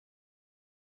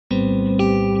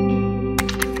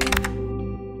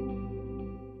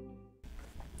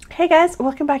Hey guys,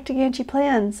 welcome back to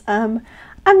GanchiPlans. I'm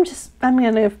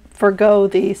gonna forgo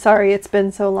the sorry it's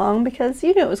been so long because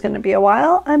you knew it was gonna be a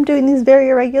while. I'm doing these very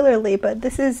irregularly, but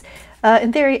this is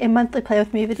in theory a monthly play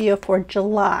with me video for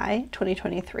July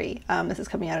 2023. This is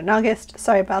coming out in August.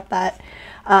 Sorry about that.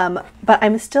 But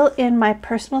I'm still in my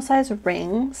personal size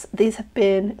rings. These have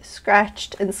been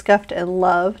scratched and scuffed and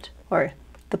loved, or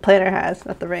the planner has,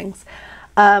 not the rings.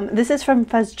 This is from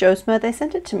Fuzz Josma. They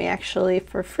sent it to me actually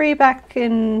for free back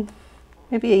in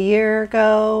maybe a year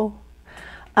ago.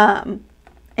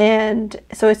 And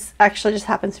so it's actually just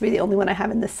happens to be the only one I have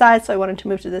in this size, so I wanted to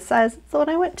move to this size. It's the one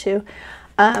I went to.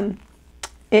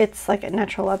 It's like a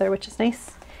natural leather, which is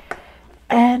nice.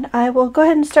 And I will go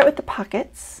ahead and start with the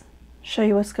pockets, show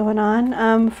you what's going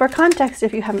on. For context,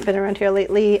 if you haven't been around here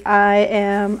lately, I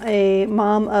am a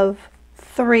mom of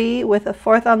 3 with a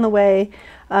 4th on the way,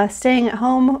 staying at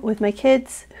home with my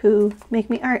kids who make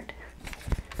me art.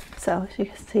 So as you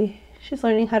can see, she's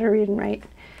learning how to read and write.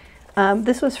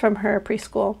 This was from her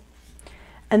preschool.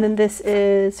 And then this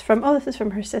is from, this is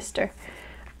from her sister.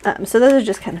 So those are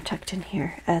just kind of tucked in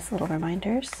here as little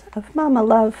reminders of mama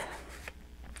love.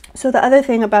 So the other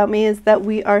thing about me is that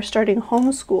we are starting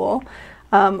homeschool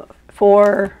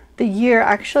for the year.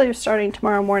 Actually, we're starting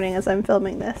tomorrow morning as I'm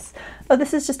filming this. Oh,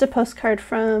 this is just a postcard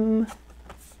from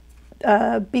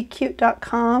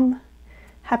becute.com,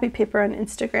 Happy Paper on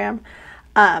Instagram.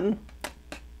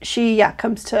 She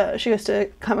goes to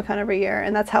Comic-Con every year,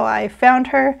 and that's how I found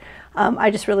her.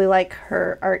 I just really like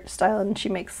her art style, and she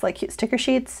makes like cute sticker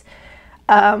sheets.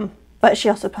 But she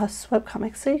also posts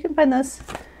webcomics, so you can find those.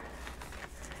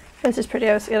 This is pretty.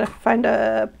 I was gonna find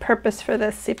a purpose for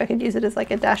this, see if I could use it as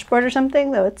like a dashboard or something,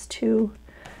 though it's too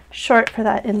short for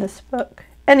that in this book.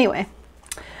 Anyway,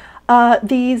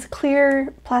 these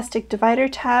clear plastic divider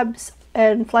tabs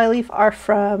and flyleaf are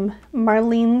from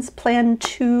Marlene's Plan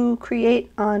to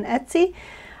Create on Etsy.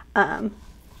 And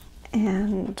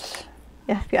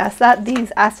yeah, if you ask that,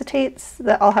 these acetates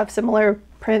that all have similar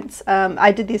prints.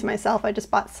 I did these myself. I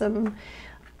just bought some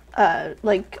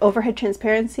like overhead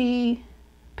transparency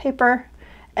paper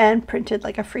and printed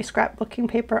like a free scrapbooking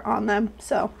paper on them.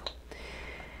 So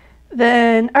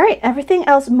then, all right, everything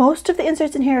else, most of the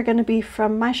inserts in here are going to be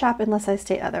from my shop unless I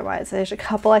state otherwise. There's a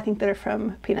couple I think that are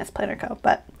from Peanuts Planner Co.,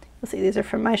 but you'll see these are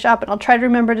from my shop, and I'll try to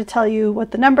remember to tell you what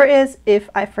the number is. If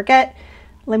I forget,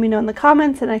 let me know in the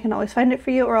comments and I can always find it for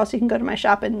you, or else you can go to my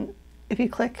shop and if you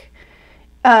click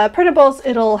printables,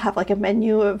 it'll have like a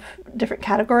menu of different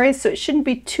categories, so it shouldn't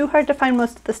be too hard to find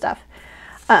most of the stuff.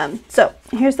 So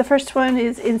here's the first one,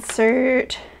 is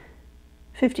insert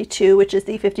 52, which is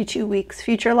the 52 weeks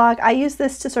future log. I use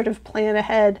this to sort of plan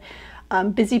ahead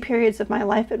busy periods of my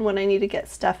life and when I need to get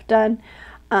stuff done.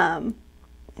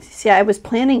 See, I was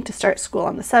planning to start school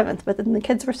on the 7th, but then the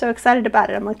kids were so excited about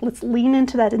it. I'm like, let's lean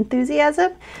into that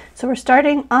enthusiasm. So we're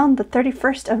starting on the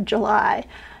 31st of July.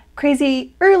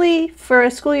 Crazy early for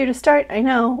a school year to start, I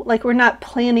know. Like, we're not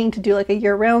planning to do like a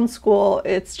year-round school.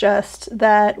 It's just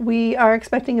that we are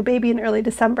expecting a baby in early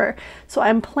December. So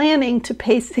I'm planning to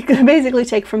basically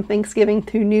take from Thanksgiving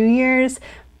through New Year's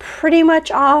pretty much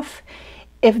off.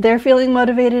 If they're feeling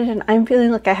motivated and I'm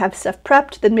feeling like I have stuff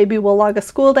prepped, then maybe we'll log a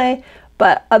school day.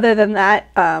 But other than that,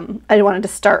 I wanted to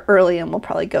start early and we'll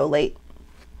probably go late.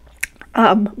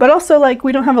 But also, like,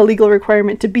 we don't have a legal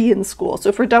requirement to be in school. So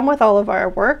if we're done with all of our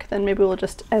work, then maybe we'll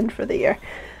just end for the year.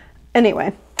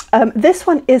 Anyway, this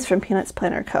one is from Peanuts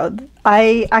Planner Co.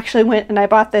 I actually went and I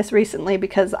bought this recently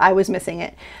because I was missing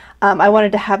it. I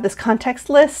wanted to have this context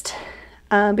list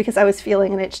because I was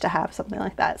feeling an itch to have something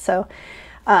like that. So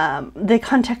the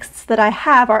contexts that I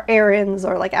have are errands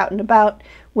or like out and about,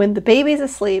 when the baby's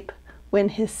asleep, when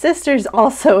his sister's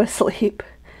also asleep,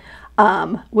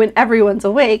 when everyone's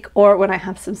awake, or when I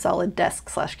have some solid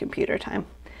desk/computer time.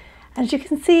 As you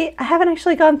can see, I haven't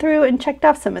actually gone through and checked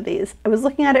off some of these. I was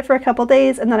looking at it for a couple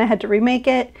days and then I had to remake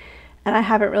it, and I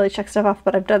haven't really checked stuff off,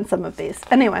 but I've done some of these.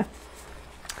 Anyway,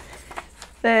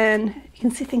 then you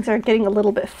can see things are getting a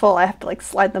little bit full. I have to like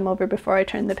slide them over before I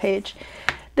turn the page.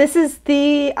 This is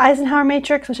the Eisenhower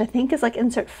matrix, which I think is like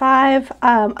insert 5.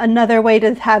 Another way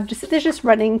to have there's just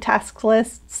running task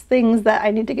lists, things that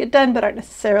I need to get done but aren't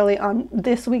necessarily on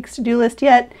this week's to-do list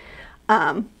yet.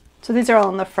 So these are all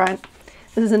on the front.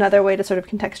 This is another way to sort of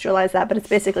contextualize that, but it's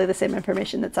basically the same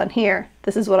information that's on here.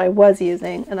 This is what I was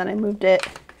using, and then I moved it.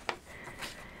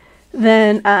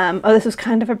 Then, this was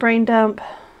kind of a brain dump,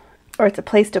 or it's a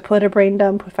place to put a brain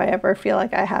dump if I ever feel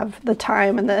like I have the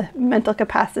time and the mental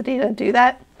capacity to do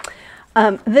that.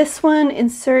 This one,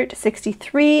 insert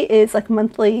 63, is like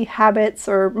monthly habits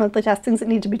or monthly tasks, things that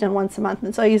need to be done once a month.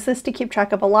 And so I use this to keep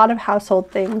track of a lot of household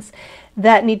things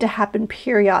that need to happen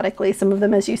periodically. Some of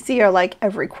them, as you see, are like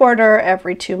every quarter,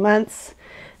 every 2 months,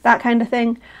 that kind of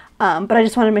thing. But I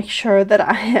just want to make sure that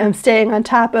I am staying on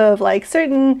top of like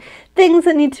certain things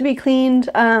that need to be cleaned,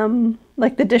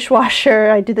 like the dishwasher.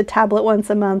 I do the tablet once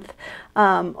a month,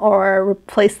 or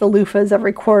replace the loofahs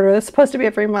every quarter. It's supposed to be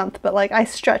every month, but like I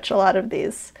stretch a lot of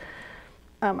these.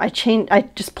 I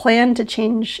just plan to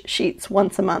change sheets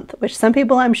once a month, which some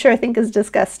people I'm sure think is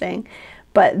disgusting,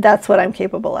 but that's what I'm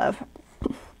capable of.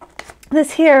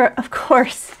 This here, of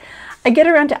course, I get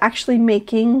around to actually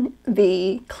making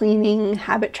the cleaning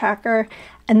habit tracker,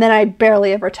 and then I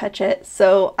barely ever touch it,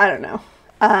 so I don't know.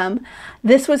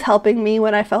 This was helping me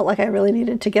when I felt like I really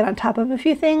needed to get on top of a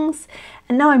few things,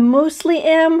 and now I mostly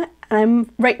am.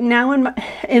 I'm right now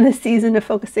in a season of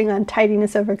focusing on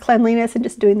tidiness over cleanliness and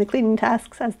just doing the cleaning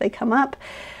tasks as they come up.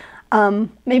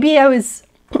 Maybe I was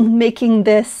making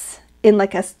this in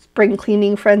like a spring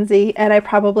cleaning frenzy, and I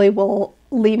probably will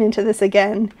lean into this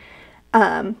again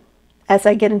as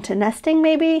I get into nesting,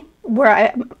 maybe, where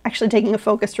I'm actually taking a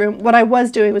focus room. What I was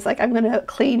doing was like, I'm going to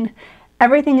clean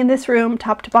everything in this room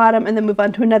top to bottom and then move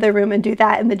on to another room and do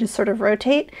that and then just sort of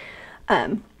rotate.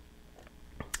 And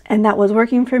that was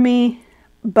working for me,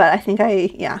 but I think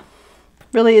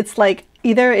really it's like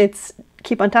either it's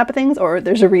keep on top of things or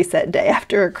there's a reset day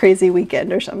after a crazy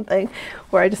weekend or something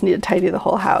where I just need to tidy the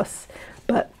whole house.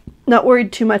 But not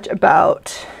worried too much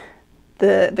about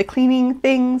the cleaning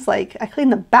things. Like I clean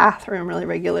the bathroom really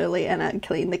regularly and I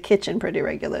clean the kitchen pretty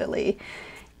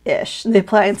regularly-ish. The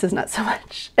appliances not so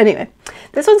much. Anyway,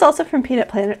 this one's also from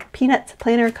Peanuts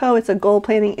Planner Co. It's a goal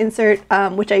planning insert,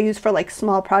 which I use for like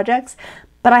small projects,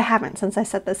 but I haven't since I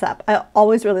set this up. I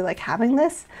always really like having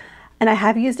this, and I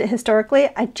have used it historically.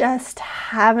 I just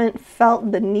haven't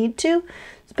felt the need to,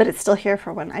 but it's still here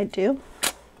for when I do.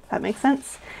 That makes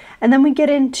sense. And then we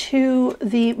get into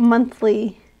the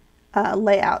monthly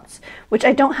layouts, which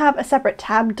I don't have a separate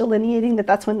tab delineating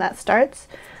that's when that starts.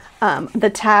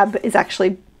 The tab is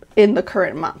actually in the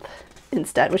current month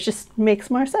instead, which just makes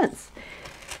more sense.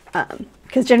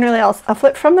 Because generally I'll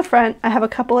flip from the front. I have a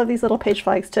couple of these little page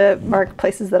flags to mark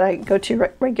places that I go to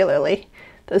regularly,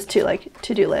 those two like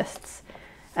to-do lists,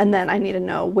 and then I need to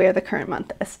know where the current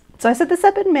month is. So I set this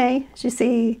up in May. As you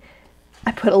see,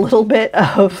 I put a little bit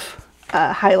of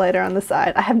highlighter on the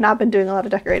side. I have not been doing a lot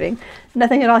of decorating.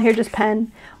 Nothing at all here, just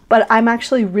pen, but I'm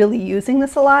actually really using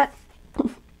this a lot.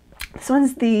 This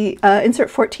one's the insert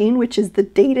 14, which is the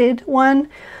dated one.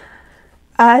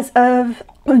 As of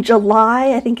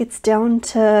July, I think it's down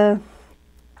to,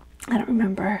 I don't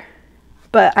remember,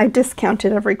 but I discount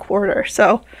it every quarter.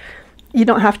 So you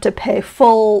don't have to pay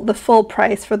the full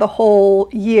price for the whole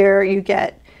year. You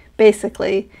get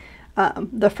basically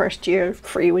the first year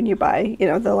free when you buy,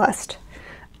 the last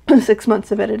 6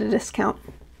 months of it at a discount.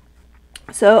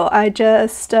 So I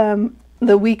just,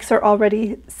 the weeks are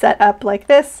already set up like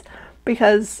this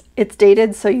because it's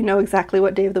dated, so you know exactly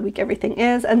what day of the week everything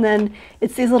is. And then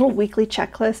it's these little weekly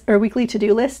checklists or weekly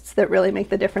to-do lists that really make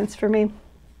the difference for me.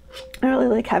 I really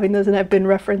like having those, and I've been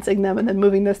referencing them and then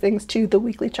moving those things to the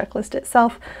weekly checklist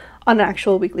itself on an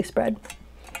actual weekly spread.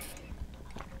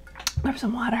 Grab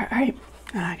some water. All right.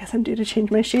 I guess I'm due to change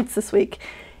my sheets this week.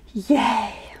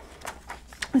 Yay!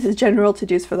 This is general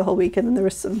to-dos for the whole week, and then there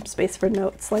was some space for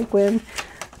notes, like when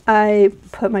I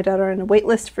put my daughter on a wait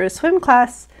list for a swim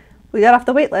class, we got off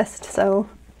the wait list, so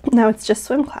now it's just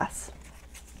swim class.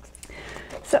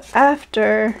 So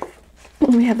after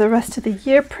we have the rest of the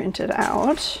year printed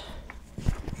out,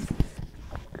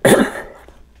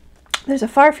 there's a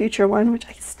far future one, which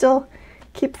I still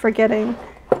keep forgetting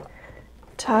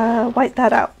to white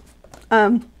that out.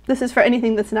 This is for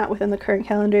anything that's not within the current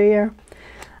calendar year.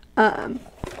 And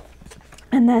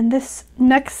then this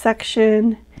next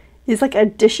section is like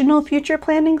additional future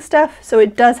planning stuff. So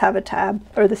it does have a tab,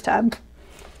 or this tab.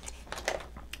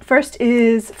 First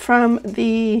is from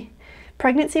the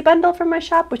pregnancy bundle from my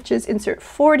shop, which is insert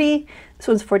 40. This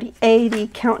one's 40A, the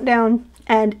countdown.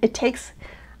 And it takes,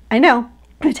 I know,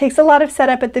 it takes a lot of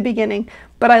setup at the beginning,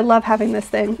 but I love having this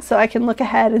thing. So I can look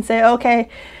ahead and say, okay,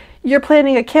 you're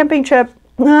planning a camping trip.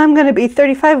 I'm going to be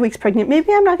 35 weeks pregnant.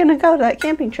 Maybe I'm not going to go to that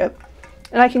camping trip.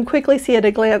 And I can quickly see at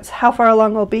a glance how far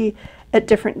along I'll be at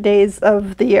different days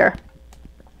of the year.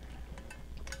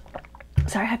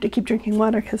 Sorry, I have to keep drinking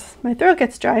water because my throat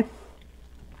gets dry.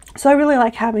 So I really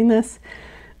like having this.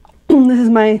 This is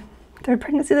my third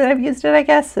pregnancy that I've used it, I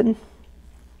guess. And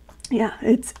yeah,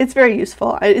 it's very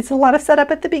useful. It's a lot of setup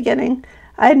at the beginning.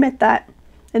 I admit that.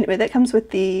 Anyway, that comes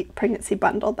with the pregnancy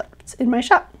bundle that's in my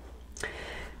shop.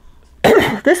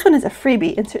 This one is a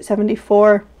freebie, insert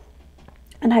 74.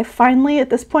 And I finally, at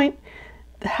this point,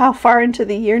 how far into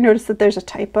the year, noticed that there's a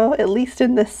typo, at least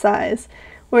in this size,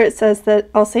 where it says that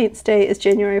All Saints' Day is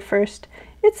January 1st.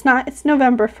 It's not, it's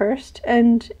November 1st,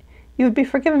 and you would be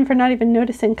forgiven for not even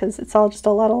noticing because it's all just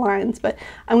a lot of lines, but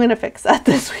I'm going to fix that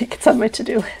this week. It's on my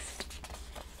to-do list.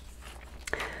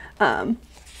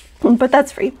 But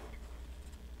that's free.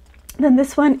 Then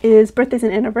this one is birthdays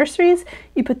and anniversaries.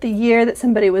 You put the year that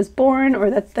somebody was born or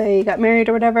that they got married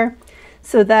or whatever,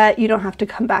 so that you don't have to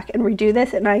come back and redo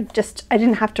this. And I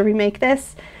didn't have to remake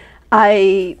this.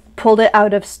 I pulled it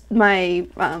out of my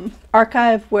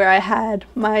archive where I had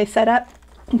my setup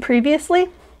previously.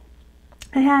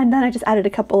 And then I just added a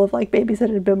couple of like babies that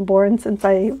had been born since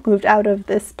I moved out of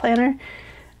this planner,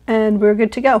 and we're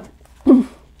good to go.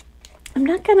 I'm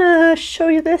not gonna show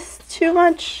you this too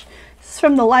much. This is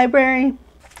from the library.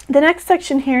 The next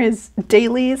section here is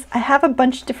dailies. I have a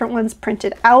bunch of different ones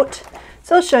printed out.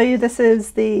 So I'll show you. This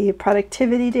is the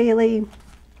productivity daily,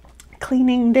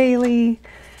 cleaning daily.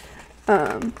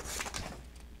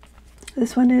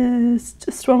 This one is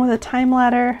just one with a time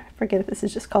ladder. I forget if this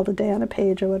is just called a day on a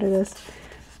page or what it is.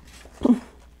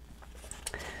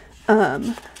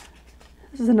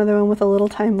 This is another one with a little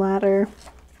time ladder.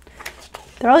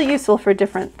 They're all useful for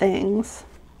different things,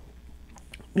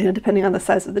 you know, depending on the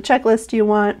size of the checklist you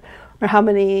want or how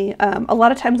many. A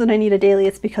lot of times when I need a daily,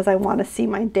 it's because I want to see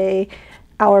my day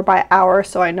hour by hour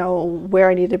so I know where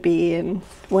I need to be and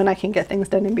when I can get things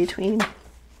done in between.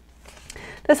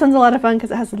 This one's a lot of fun because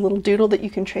it has a little doodle that you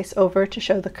can trace over to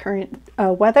show the current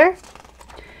weather.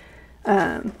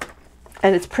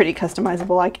 And it's pretty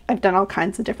customizable. I've done all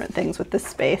kinds of different things with this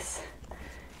space.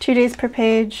 2 days per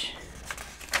page.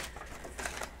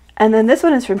 And then this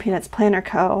one is from Peanuts Planner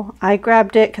Co. I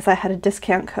grabbed it because I had a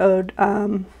discount code.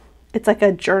 It's like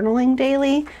a journaling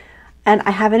daily. And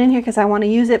I have it in here because I want to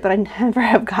use it, but I never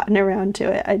have gotten around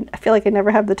to it. I feel like I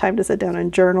never have the time to sit down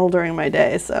and journal during my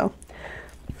day, so.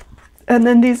 And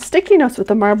then these sticky notes with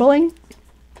the marbling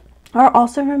are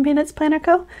also from Peanuts Planner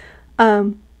Co.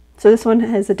 So this one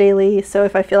has a daily, so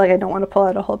if I feel like I don't want to pull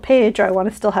out a whole page or I want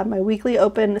to still have my weekly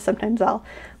open, sometimes I'll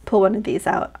pull one of these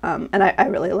out. And I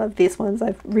really love these ones.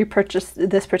 I've repurchased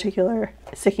this particular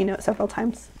sticky note several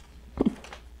times.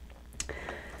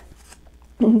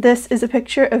 This is a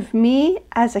picture of me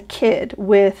as a kid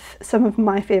with some of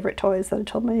my favorite toys that I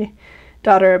told my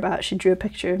daughter about. She drew a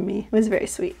picture of me. It was very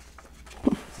sweet.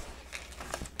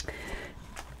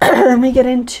 Then we get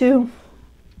into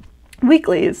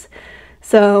weeklies.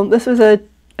 So this was a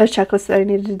checklist that I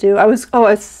needed to do. I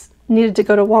needed to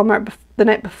go to Walmart the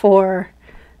night before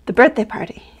the birthday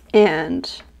party,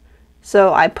 and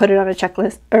so I put it on a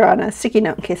checklist or on a sticky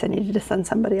note in case I needed to send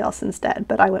somebody else instead,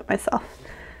 but I went myself.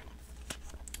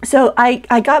 So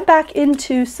I got back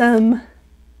into some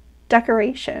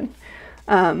decoration,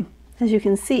 as you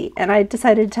can see, and I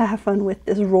decided to have fun with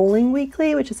this rolling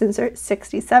weekly, which is insert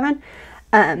 67.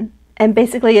 And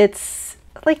basically it's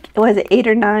like, what is it, 8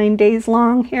 or 9 days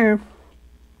long here.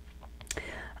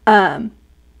 But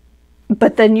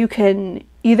then you can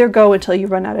either go until you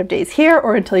run out of days here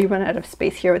or until you run out of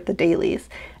space here with the dailies.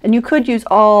 And you could use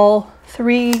all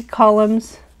 3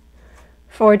 columns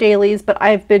for dailies, but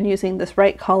I've been using this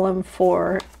right column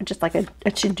for just like a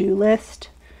to-do list,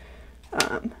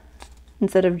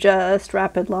 instead of just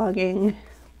rapid logging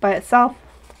by itself.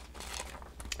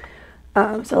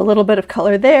 So a little bit of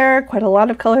color there, quite a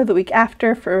lot of color the week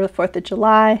after for the 4th of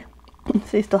July.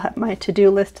 So you still have my to-do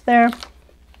list there.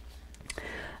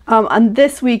 On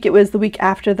this week, it was the week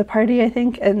after the party, I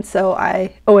think, and so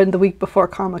and the week before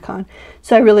Comic-Con.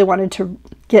 So I really wanted to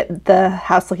get the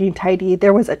house looking tidy.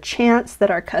 There was a chance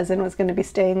that our cousin was going to be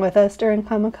staying with us during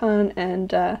Comic-Con,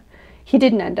 and he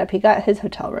didn't end up. He got his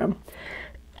hotel room.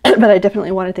 But I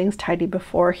definitely wanted things tidy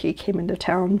before he came into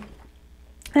town.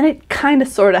 And it kind of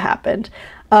sort of happened.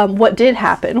 What did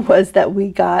happen was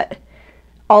that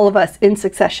all of us in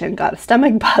succession got a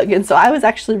stomach bug, and so I was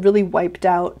actually really wiped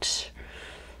out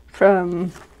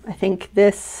from, I think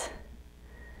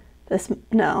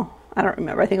no, I don't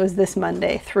remember. I think it was this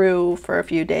Monday through for a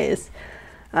few days.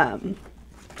 And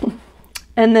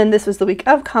then this was the week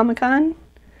of Comic-Con.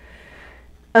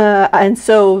 And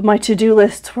so my to-do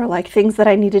lists were like things that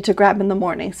I needed to grab in the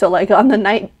morning. So like on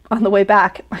the way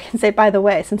back, I can say, by the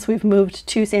way, since we've moved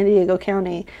to San Diego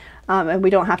County, and we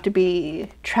don't have to be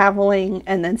traveling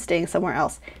and then staying somewhere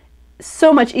else,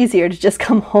 so much easier to just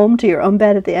come home to your own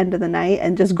bed at the end of the night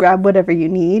and just grab whatever you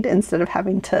need instead of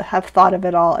having to have thought of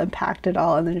it all and packed it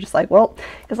all. And then just like, well,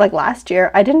 because like last year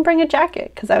I didn't bring a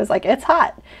jacket because I was like, it's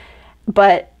hot.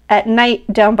 But at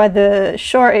night down by the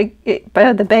shore,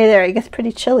 by the bay there, it gets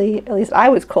pretty chilly. At least I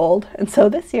was cold. And so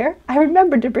this year I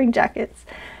remembered to bring jackets.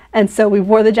 And so we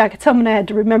wore the jackets home and I had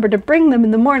to remember to bring them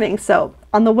in the morning. So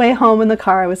on the way home in the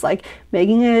car, I was like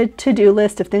making a to-do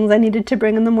list of things I needed to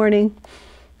bring in the morning.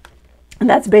 And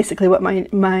that's basically what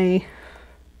my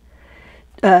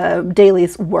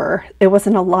dailies were. It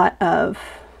wasn't a lot of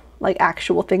like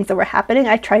actual things that were happening.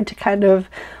 I tried to kind of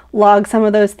log some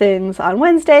of those things on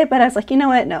Wednesday, but I was like, you know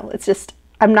what? No, it's just,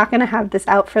 I'm not going to have this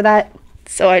out for that.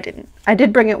 So I didn't. I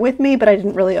did bring it with me, but I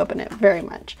didn't really open it very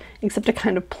much, except to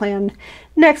kind of plan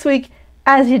next week.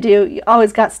 As you do, you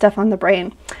always got stuff on the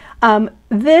brain.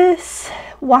 This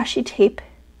washi tape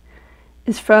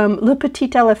is from Le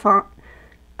Petit Elephant.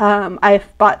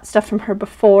 I've bought stuff from her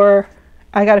before.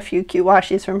 I got a few cute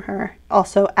washis from her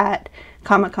also at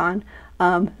Comic-Con.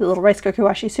 The little rice cooker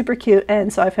washi, super cute.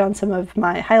 And so I found some of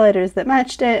my highlighters that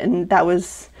matched it, and I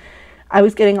was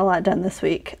getting a lot done this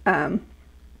week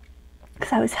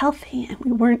because I was healthy and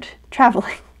we weren't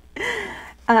traveling.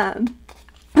 And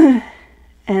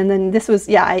then this was,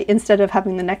 instead of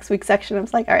having the next week section, I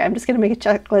was like, all right, I'm just going to make a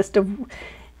checklist of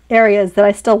areas that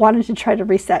I still wanted to try to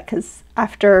reset, because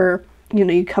after,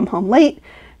 you come home late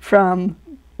from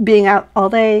being out all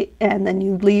day and then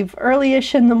you leave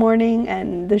early-ish in the morning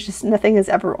and there's just nothing is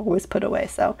ever always put away.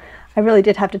 So I really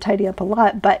did have to tidy up a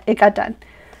lot, but it got done.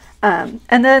 And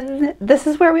then this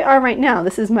is where we are right now.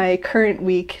 This is my current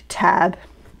week tab.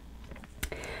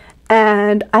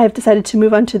 And I've decided to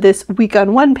move on to this week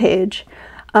on one page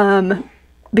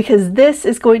because this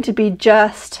is going to be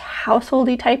just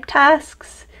householdy type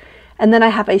tasks. And then I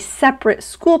have a separate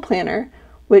school planner,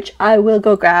 which I will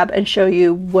go grab and show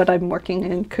you what I'm working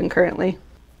in concurrently.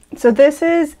 So this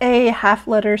is a half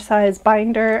letter size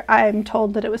binder. I'm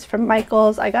told that it was from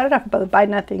Michael's. I got it off of the Buy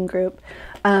Nothing group.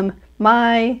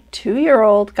 My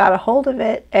 2-year-old got a hold of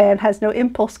it and has no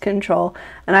impulse control.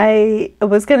 And I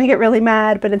was gonna get really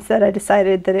mad, but instead I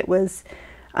decided that it was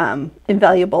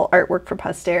invaluable artwork for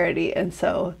posterity. And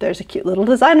so there's a cute little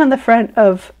design on the front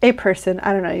of a person.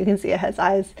 I don't know, you can see it has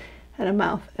eyes and a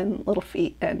mouth and little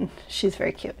feet, and she's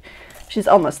very cute. She's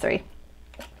almost 3.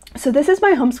 So this is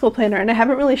my homeschool planner, and I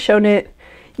haven't really shown it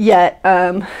yet.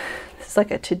 This is like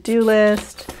a to-do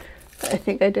list. I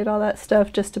think I did all that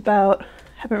stuff just about.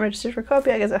 Haven't registered for co-op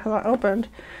yet because it hasn't opened.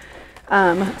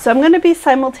 So I'm going to be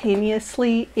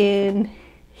simultaneously in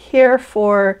here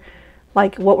for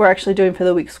like what we're actually doing for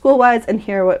the week school-wise, and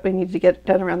here what we need to get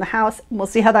done around the house. And we'll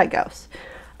see how that goes.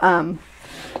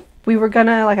 We were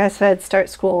gonna, like I said, start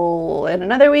school in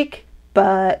another week,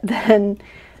 but then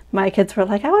my kids were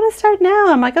like, I want to start now.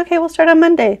 I'm like, okay, we'll start on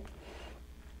Monday.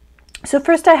 So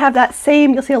first I have that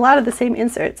same, you'll see a lot of the same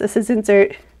inserts. This is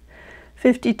insert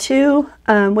 52,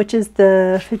 which is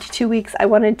the 52 weeks. I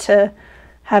wanted to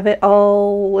have it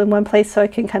all in one place so I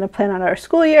can kind of plan out our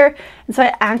school year. And so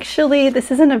I actually, this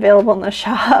isn't available in the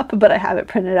shop, but I have it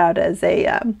printed out as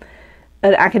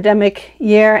an academic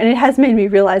year, and it has made me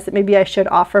realize that maybe I should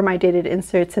offer my dated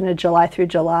inserts in a July through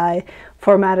July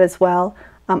format as well.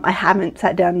 I haven't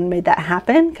sat down and made that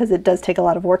happen because it does take a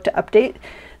lot of work to update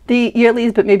the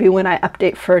yearlies, but maybe when I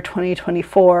update for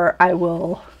 2024, I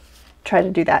will try to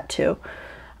do that too.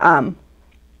 But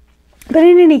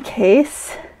in any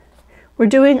case, we're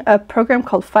doing a program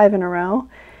called 5 in a Row.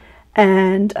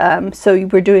 And so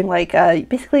we're doing like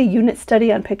basically a unit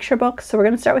study on picture books. So we're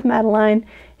going to start with Madeline.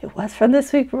 It was from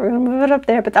this week, but we're going to move it up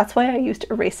there, but that's why I used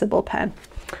erasable pen.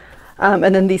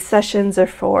 And then these sessions are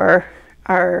for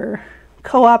our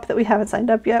co-op that we haven't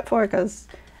signed up yet for, because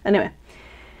anyway.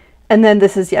 And then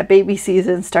this is, baby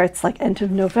season starts like end of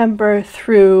November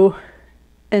through,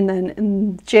 and then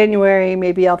in January,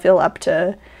 maybe I'll feel up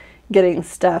to getting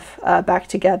stuff back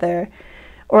together.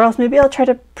 Or else maybe I'll try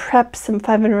to prep some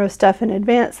 5 in a Row stuff in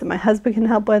advance that my husband can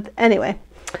help with. Anyway,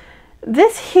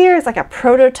 this here is like a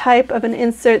prototype of an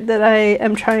insert that I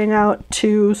am trying out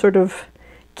to sort of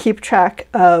keep track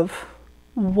of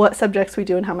what subjects we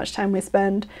do and how much time we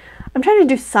spend. I'm trying to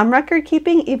do some record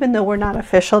keeping, even though we're not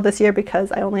official this year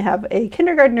because I only have a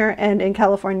kindergartner, and in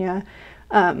California,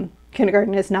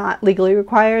 kindergarten is not legally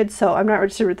required, so I'm not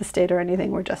registered with the state or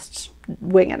anything. We're just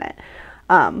winging it.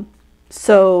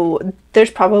 So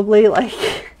there's probably like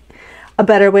a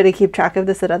better way to keep track of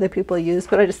this that other people use,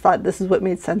 but I just thought this is what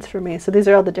made sense for me. So these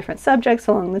are all the different subjects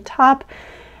along the top.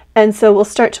 And so we'll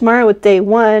start tomorrow with day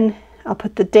 1. I'll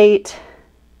put the date,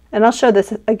 and I'll show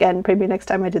this again maybe next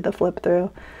time I did the flip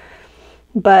through.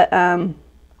 But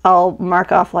I'll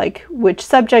mark off like which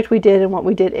subject we did and what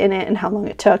we did in it and how long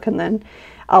it took, and then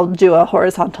I'll do a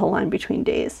horizontal line between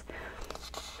days.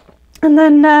 And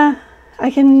then I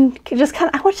can just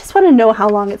kind of, I just want to know how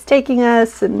long it's taking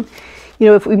us, and you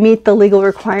know, if we meet the legal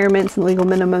requirements and legal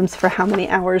minimums for how many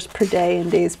hours per day and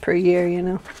days per year, you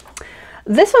know.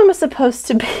 This one was supposed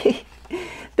to be,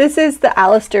 this is the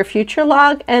Alistair future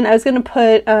log, and I was going to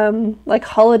put like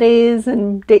holidays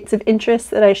and dates of interest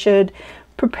that I should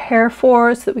prepare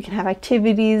for so that we can have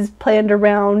activities planned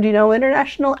around, you know,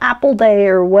 International Apple Day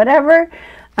or whatever,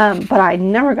 but I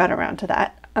never got around to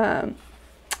that.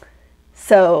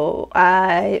 So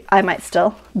I might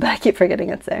still, but I keep forgetting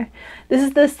it's there. This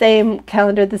is the same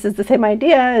calendar, this is the same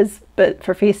idea as, but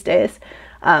for feast days.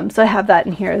 So I have that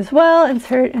in here as well,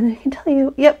 insert, and I can tell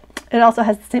you, yep, it also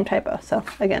has the same typo. So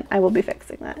again, I will be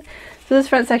fixing that. So this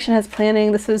front section has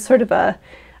planning. This is sort of a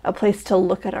place to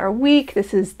look at our week.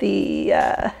 This is the,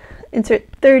 insert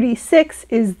 36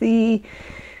 is the,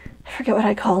 I forget what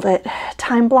I called it,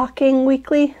 time blocking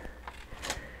weekly.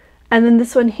 And then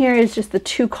this one here is just the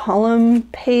 2-column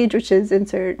page, which is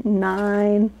insert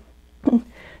 9.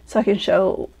 So I can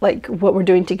show like what we're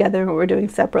doing together and what we're doing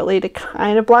separately to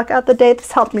kind of block out the day.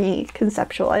 This helped me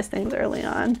conceptualize things early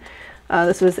on.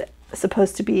 This was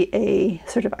supposed to be a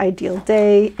sort of ideal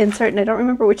day insert, and I don't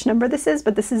remember which number this is,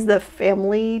 but this is the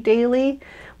family daily,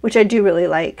 which I do really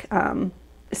like.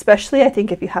 Especially I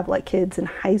think if you have like kids in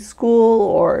high school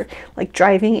or like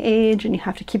driving age and you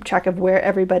have to keep track of where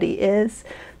everybody is,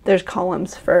 there's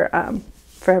columns for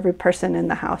every person in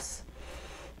the house.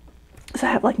 So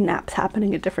I have like naps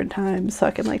happening at different times so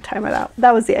I can like time it out.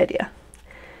 That was the idea.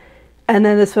 And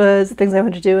then this was the things I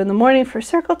want to do in the morning for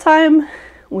circle time.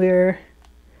 We're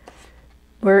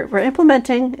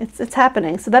implementing, it's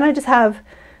happening. So then I just have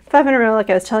 5 in a row like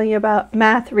I was telling you about,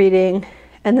 math, reading,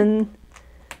 and then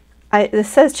this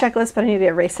says checklist, but I need to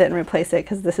erase it and replace it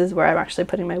because this is where I'm actually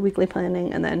putting my weekly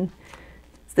planning, and then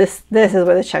this is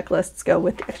where the checklists go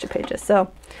with the extra pages.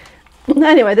 So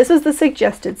anyway, this was the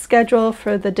suggested schedule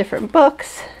for the different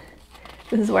books.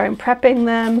 This is where I'm prepping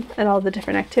them and all the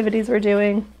different activities we're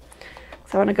doing.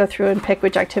 So I want to go through and pick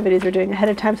which activities we're doing ahead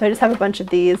of time. So I just have a bunch of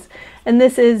these. And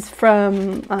this is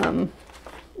from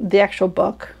the actual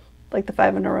book, like the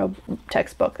 5 in a row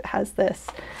textbook that has this.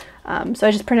 So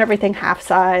I just print everything half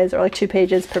size or like 2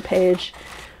 pages per page.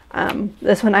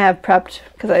 This one I have prepped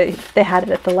because they had it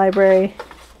at the library,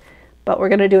 but we're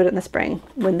going to do it in the spring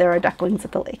when there are ducklings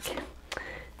at the lake.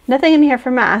 Nothing in here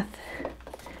for math.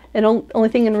 And only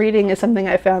thing in reading is something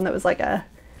I found that was like a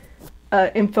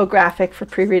infographic for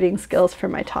pre-reading skills for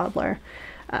my toddler.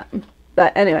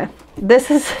 But anyway,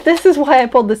 this is why I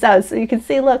pulled this out. So you can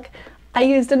see, look, I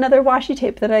used another washi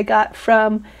tape that I got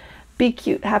from Be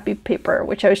Cute Happy Paper,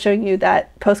 which I was showing you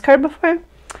that postcard before.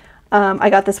 I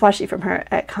got this washi from her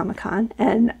at Comic-Con,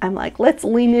 and I'm like, let's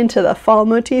lean into the fall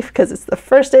motif because it's the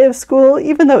first day of school,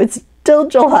 even though it's still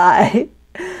July.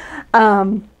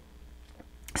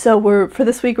 So for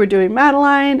this week, we're doing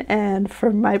Madeline, and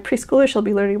for my preschooler, she'll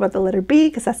be learning about the letter B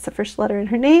because that's the first letter in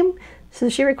her name. So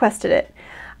she requested it.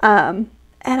 And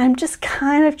I'm just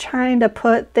kind of trying to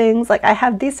put things, like I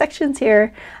have these sections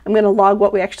here. I'm going to log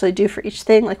what we actually do for each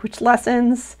thing, like which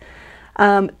lessons.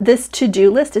 This to-do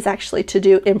list is actually to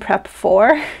do in prep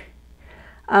for.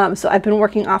 So I've been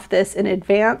working off this in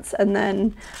advance, and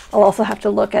then I'll also have to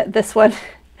look at this one,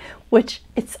 which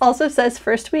it also says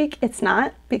first week. It's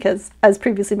not, because as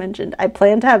previously mentioned, I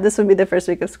planned to have this one be the first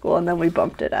week of school, and then we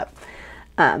bumped it up.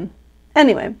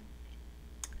 Anyway,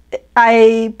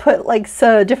 I put like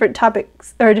so different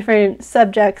topics or different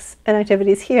subjects and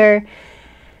activities here,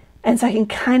 and so I can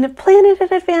kind of plan it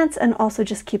in advance and also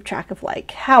just keep track of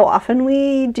like how often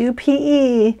we do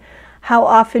PE, how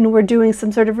often we're doing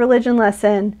some sort of religion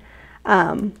lesson.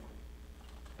 I'm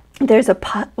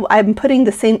putting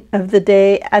the Saint of the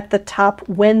Day at the top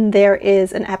when there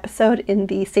is an episode in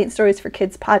the Saint Stories for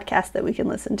Kids podcast that we can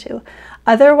listen to.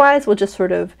 Otherwise, we'll just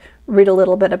sort of read a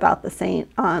little bit about the saint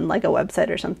on like a website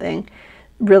or something,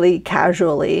 really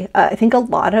casually. I think a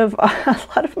lot of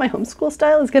my homeschool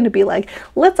style is going to be like,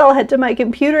 let's all head to my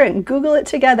computer and Google it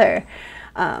together.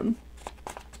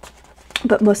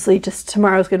 But mostly just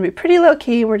tomorrow's going to be pretty low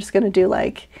key. We're just going to do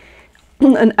like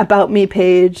an about me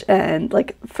page and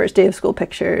like first day of school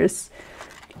pictures,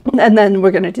 and then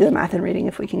we're going to do the math and reading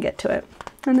if we can get to it.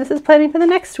 And this is planning for the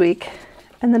next week,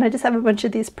 and then I just have a bunch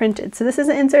of these printed. So this is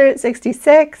insert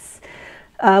 66.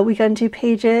 We got 2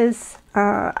 pages.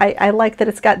 I like that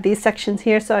it's got these sections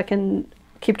here so I can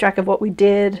keep track of what we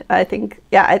did. I think,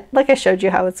 yeah, like I showed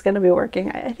you how it's going to be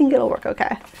working. I think it'll work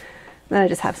okay. And then I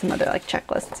just have some other like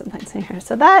checklists and things in here.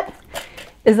 So that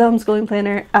is the homeschooling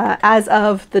planner as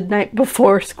of the night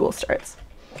before school starts.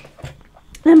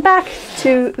 And back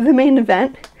to the main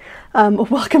event.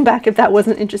 Welcome back if that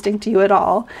wasn't interesting to you at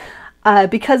all.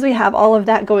 Because we have all of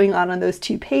that going on those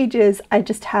 2 pages, I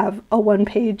just have a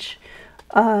 1-page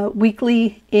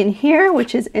weekly in here,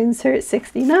 which is insert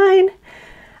 69.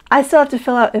 I still have to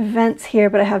fill out events here,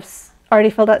 but I have already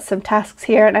filled out some tasks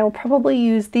here, and I will probably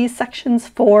use these sections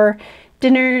for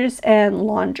dinners and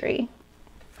laundry.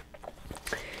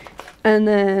 And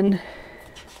then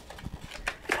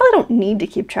I probably don't need to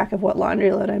keep track of what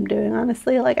laundry load I'm doing,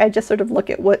 honestly. Like, I just sort of look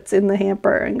at what's in the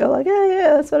hamper and go like,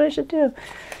 yeah, that's what I should do.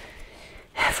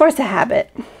 Force a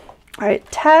habit. All right,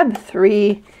 tab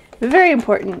 3, very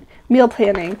important, meal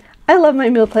planning. I love my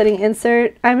meal planning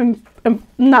insert. I'm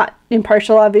not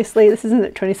impartial, obviously. This is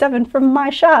insert 27 from my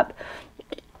shop.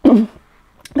 But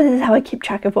this is how I keep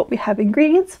track of what we have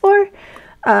ingredients for.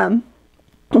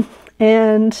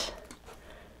 And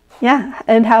yeah,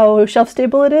 and how shelf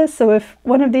stable it is. So if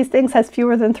one of these things has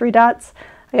fewer than 3 dots,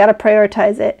 I gotta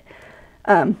prioritize it.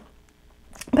 But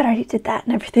I already did that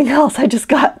and everything else. I just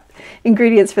got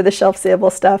ingredients for the shelf stable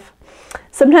stuff.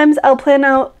 Sometimes I'll plan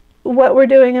out what we're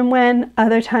doing and when.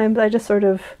 Other times I just sort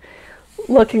of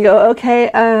look and go, okay,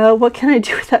 what can I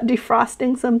do without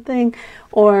defrosting something?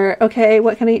 Or, okay,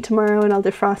 what can I eat tomorrow, and I'll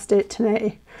defrost it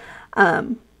today.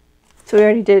 So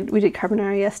we did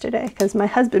carbonara yesterday because my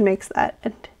husband makes that,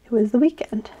 and it was the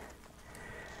weekend.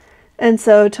 And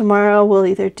so tomorrow we'll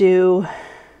either do,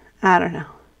 I don't know.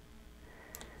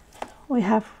 We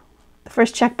have, the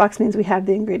first checkbox means we have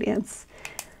the ingredients.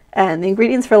 And the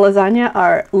ingredients for lasagna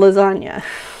are lasagna.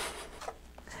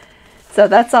 So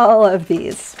that's all of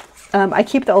these. I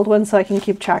keep the old ones so I can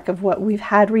keep track of what we've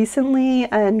had recently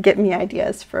and get me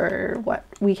ideas for what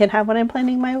we can have when I'm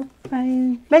planning my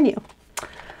menu.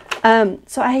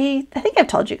 So I think I've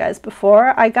told you guys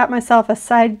before, I got myself a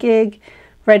side gig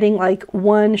writing like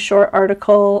one short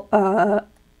article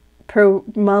per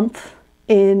month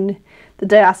in the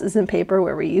diocesan paper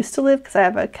where we used to live, because I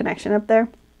have a connection up there.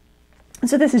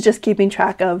 So this is just keeping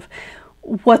track of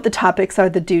what the topics are,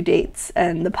 the due dates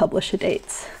and the publish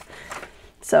dates.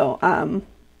 So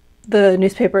the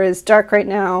newspaper is dark right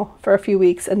now for a few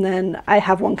weeks, and then I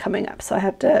have one coming up. So I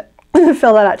have to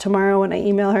fill that out tomorrow when I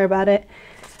email her about it.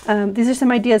 These are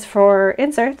some ideas for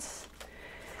inserts.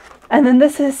 And then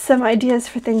this is some ideas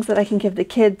for things that I can give the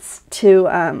kids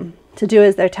to do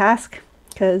as their task.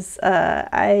 Because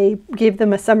I gave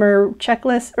them a summer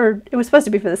checklist, or it was supposed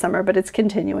to be for the summer, but it's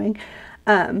continuing.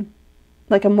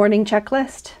 Like a morning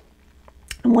checklist.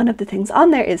 And one of the things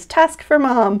on there is task for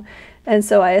mom. And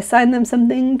so I assigned them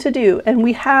something to do. And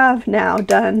we have now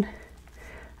done,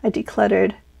 I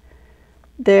decluttered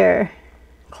their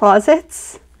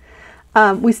closets.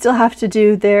 We still have to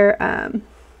do their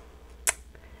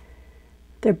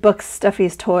books,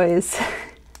 stuffies, toys.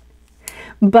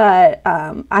 But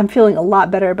I'm feeling a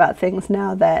lot better about things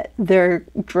now that their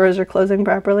drawers are closing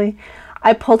properly.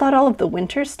 I pulled out all of the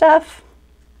winter stuff.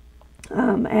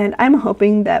 And I'm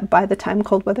hoping that by the time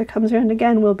cold weather comes around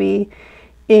again, we'll be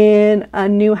in a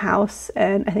new house.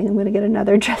 And I think I'm going to get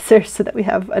another dresser so that we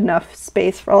have enough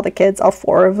space for all the kids, all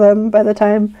 4 of them, by the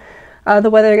time the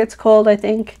weather gets cold, I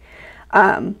think.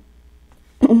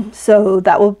 So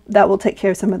that will take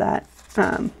care of some of that.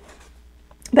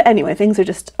 But anyway, things are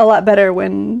just a lot better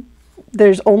when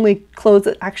there's only clothes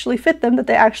that actually fit them, that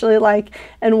they actually like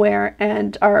and wear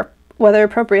and are weather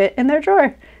appropriate in their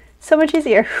drawer. So much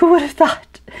easier. Who would have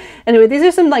thought? Anyway, these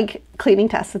are some like cleaning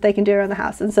tasks that they can do around the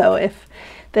house. And so if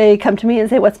they come to me and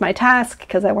say, what's my task?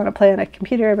 Because I want to play on a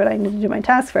computer, but I need to do my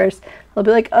task first. They'll be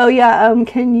like, oh yeah,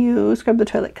 can you scrub the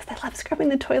toilet? Because I love scrubbing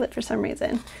the toilet for some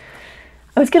reason.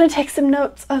 I was going to take some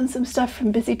notes on some stuff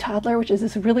from Busy Toddler, which is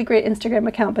this really great Instagram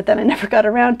account, but then I never got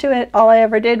around to it. All I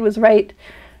ever did was write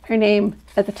her name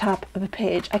at the top of a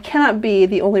page. I cannot be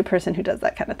the only person who does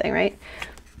that kind of thing, right?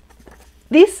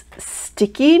 These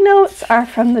sticky notes are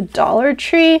from the Dollar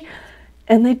Tree,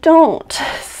 and they don't.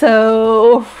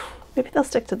 So maybe they'll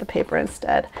stick to the paper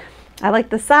instead. I like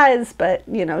the size, but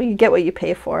you know, you get what you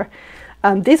pay for.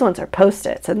 These ones are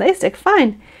Post-its, and they stick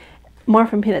fine. More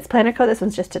from Peanuts Planner Co. This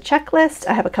one's just a checklist.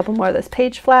 I have a couple more of those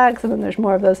page flags, and then there's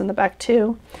more of those in the back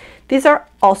too. These are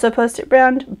also Post-it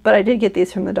brand, but I did get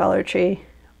these from the Dollar Tree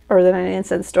or the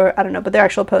 99-cent store. I don't know, but they're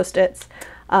actual Post-its.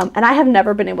 And I have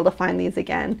never been able to find these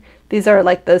again. These are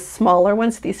like the smaller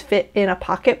ones. These fit in a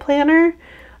pocket planner,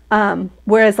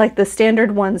 whereas like the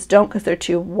standard ones don't, because they're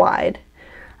too wide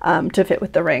to fit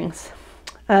with the rings.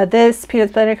 This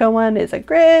Peanuts Planner Co. one is a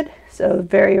grid, so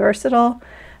very versatile.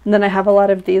 And then I have a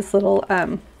lot of these little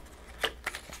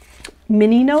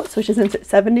mini notes, which is insert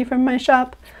 70 from my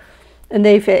shop. And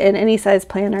they fit in any size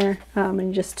planner,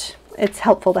 and just, it's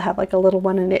helpful to have like a little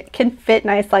one, and it can fit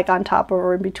nice like on top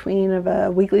or in between of a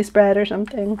weekly spread or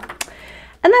something.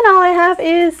 And then all I have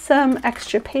is some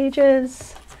extra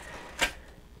pages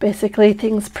Basically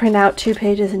things print out 2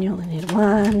 pages and you only need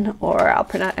 1, or I'll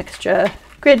print out extra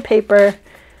grid paper.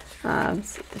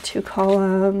 So the 2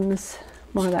 columns,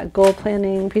 more of that goal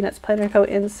planning, Peanuts Planner Co.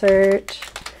 insert.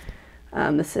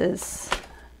 This is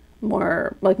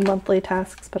more like monthly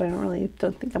tasks, but I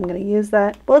don't think I'm going to use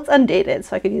that. Well, it's undated,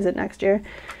 so I could use it next year.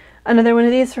 Another one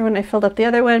of these for when I filled up the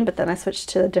other one, but then I switched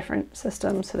to a different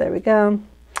system, so there we go.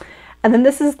 And then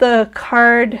this is the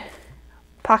card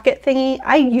pocket thingy.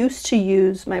 I used to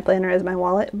use my planner as my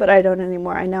wallet, but I don't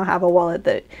anymore. I now have a wallet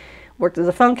that worked as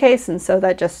a phone case, and so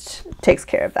that just takes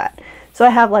care of that. So I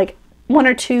have like 1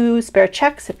 or 2 spare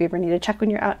checks if you ever need a check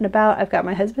when you're out and about. I've got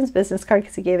my husband's business card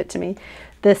because he gave it to me.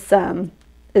 This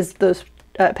is those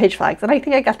page flags, and I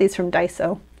think I got these from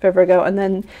Daiso forever ago. And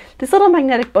then these little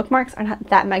magnetic bookmarks are not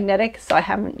that magnetic, so I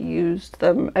haven't used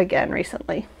them again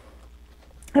recently.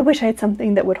 I wish I had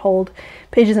something that would hold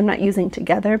pages I'm not using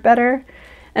together better.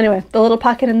 Anyway, the little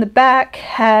pocket in the back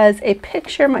has a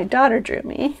picture my daughter drew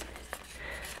me.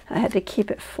 I had to keep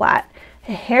it flat.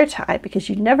 A hair tie, because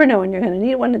you never know when you're going to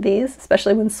need one of these,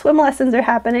 especially when swim lessons are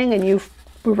happening and you're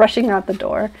rushing out the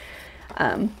door.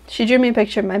 She drew me a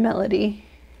picture of my Melody.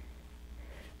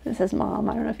 It says Mom.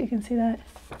 I don't know if you can see that.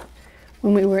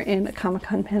 When we were in a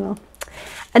Comic-Con panel.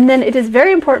 And then it is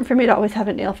very important for me to always have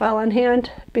a nail file on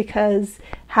hand, because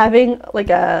having like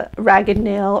a ragged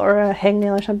nail or a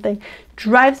hangnail or something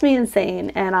drives me insane,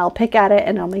 and I'll pick at it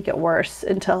and I'll make it worse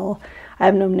until I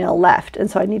have no nail left.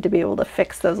 And so I need to be able to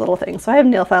fix those little things. So I have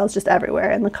nail files just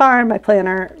everywhere, in the car, in my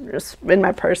planner, just in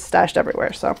my purse, stashed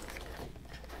everywhere. So,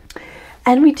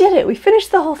 and we did it. We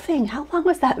finished the whole thing. How long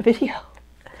was that video?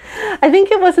 I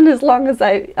think it wasn't as long as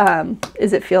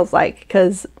as it feels like,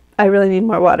 because I really need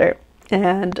more water.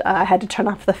 And I had to turn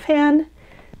off the fan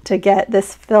to get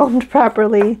this filmed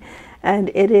properly.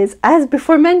 And it is, as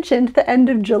before mentioned, the end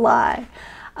of July.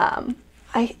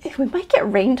 We might get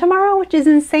rain tomorrow, which is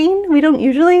insane. We don't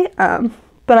usually,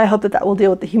 but I hope that that will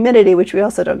deal with the humidity, which we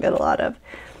also don't get a lot of.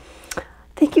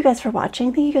 Thank you guys for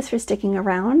watching. Thank you guys for sticking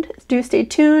around. Do stay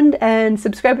tuned and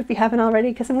subscribe if you haven't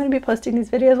already, because I'm going to be posting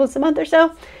these videos once a month or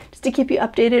so, just to keep you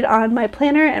updated on my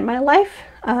planner and my life.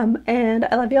 And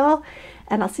I love y'all,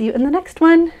 and I'll see you in the next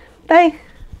one. Bye.